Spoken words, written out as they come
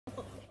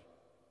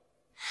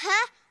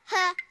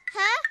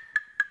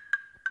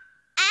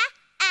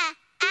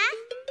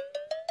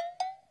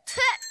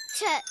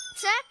Hat.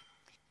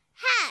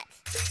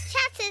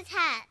 Chatter's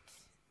hat.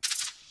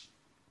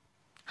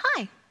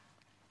 Hi,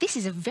 this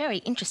is a very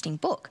interesting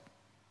book.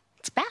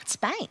 It's about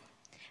Spain.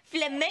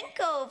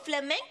 Flamenco,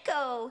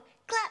 flamenco,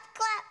 clap,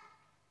 clap.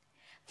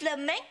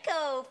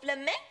 Flamenco,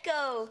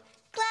 flamenco,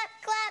 clap,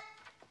 clap.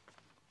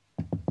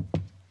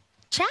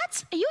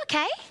 Chats, are you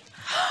okay?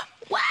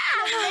 Wow!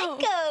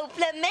 Flamenco,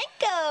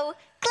 flamenco,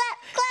 clap,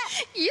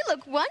 clap. You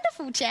look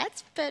wonderful,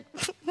 Chats, but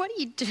what are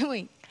you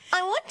doing?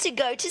 I want to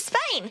go to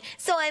Spain,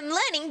 so I'm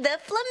learning the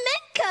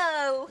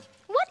flamenco.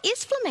 What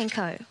is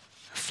flamenco?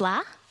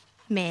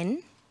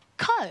 Fla-men-co.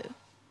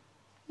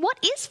 What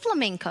is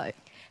flamenco?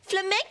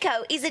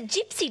 Flamenco is a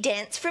gypsy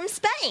dance from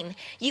Spain.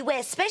 You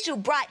wear special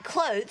bright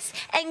clothes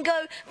and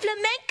go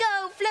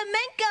flamenco,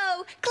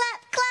 flamenco,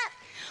 clap, clap.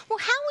 Well,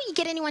 how will you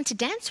get anyone to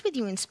dance with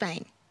you in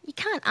Spain? You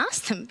can't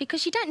ask them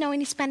because you don't know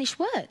any Spanish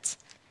words.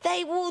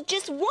 They will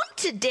just want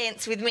to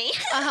dance with me.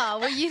 Oh,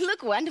 well, you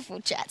look wonderful,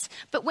 Chats.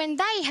 But when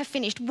they have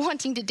finished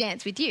wanting to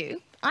dance with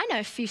you, I know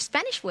a few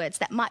Spanish words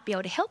that might be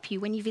able to help you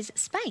when you visit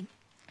Spain.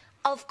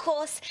 Of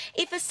course,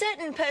 if a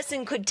certain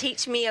person could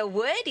teach me a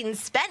word in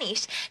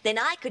Spanish, then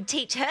I could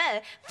teach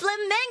her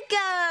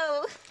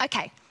flamenco.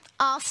 Okay,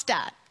 I'll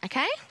start,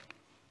 okay?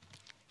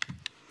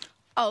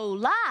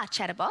 Hola,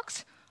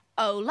 Chatterbox.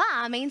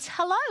 Hola means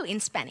hello in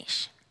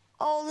Spanish.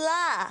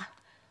 Hola,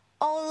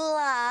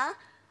 hola,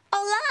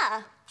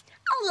 hola.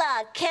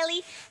 Hola,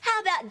 Kelly.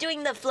 How about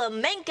doing the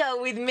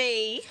flamenco with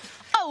me?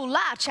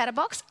 Hola,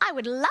 Chatterbox. I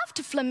would love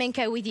to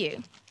flamenco with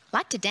you.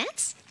 Like to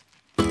dance?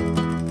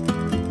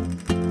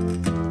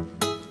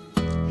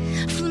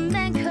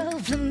 Flamenco,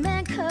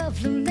 flamenco,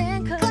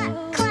 flamenco.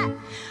 Clap, clap.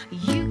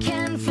 You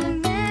can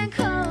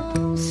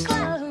flamenco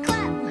slow. Clap,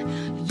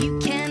 clap. You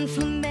can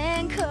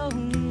flamenco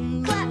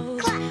Clap, low.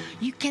 clap.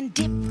 You can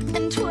dip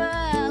and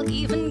twirl,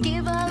 even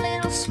give a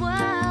little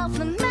swirl.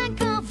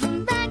 Flamenco,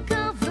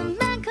 flamenco,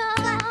 flamenco.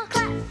 Clap,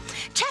 clap.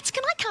 Chats,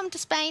 can I come to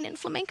Spain and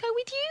flamenco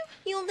with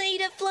you? You'll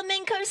need a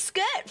flamenco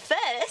skirt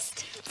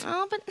first.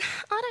 Oh, but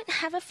I don't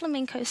have a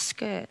flamenco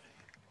skirt.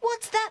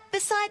 What's that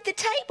beside the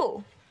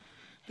table?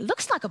 It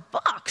looks like a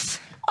box.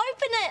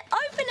 Open it,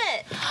 open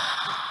it.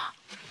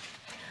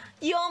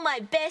 You're my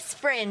best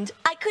friend.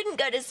 I couldn't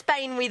go to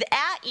Spain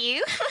without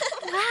you.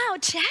 Wow,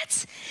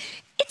 Chats.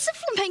 It's a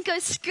flamenco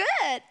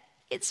skirt.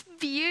 It's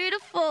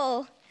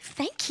beautiful.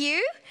 Thank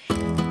you.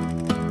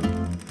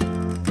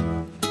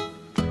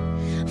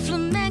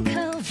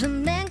 Flamenco,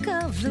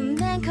 flamenco,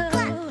 flamenco.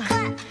 Clap,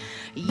 clap.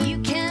 You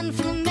can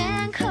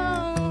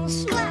flamenco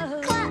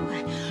slow. Clap,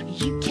 clap.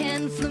 You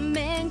can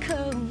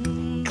flamenco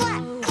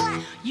Clap, low.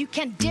 clap. You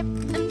can dip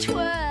and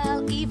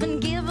twirl, even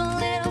give a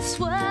little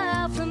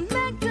swirl.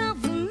 Flamenco,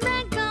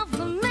 flamenco,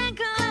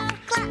 flamenco.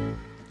 Clap.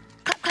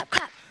 Clap, clap,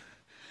 clap.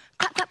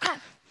 Clap, clap, clap.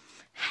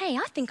 Hey,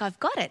 I think I've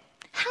got it.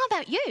 How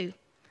about you?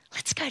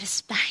 Let's go to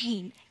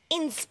Spain.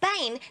 In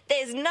Spain,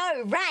 there's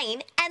no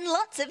rain and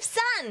lots of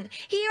sun.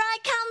 Here I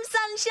come,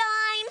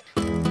 sunshine.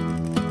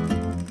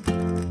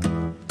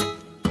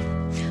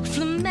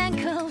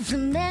 Flamenco,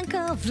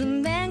 flamenco,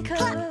 flamenco.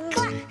 Clap,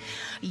 clap.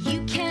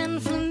 You can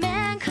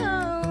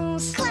flamenco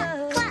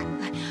slow. Clap,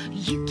 clap.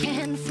 You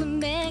can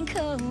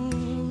flamenco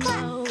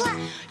Clap, low. clap.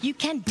 You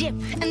can dip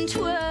and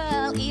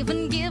twirl,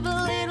 even give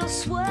a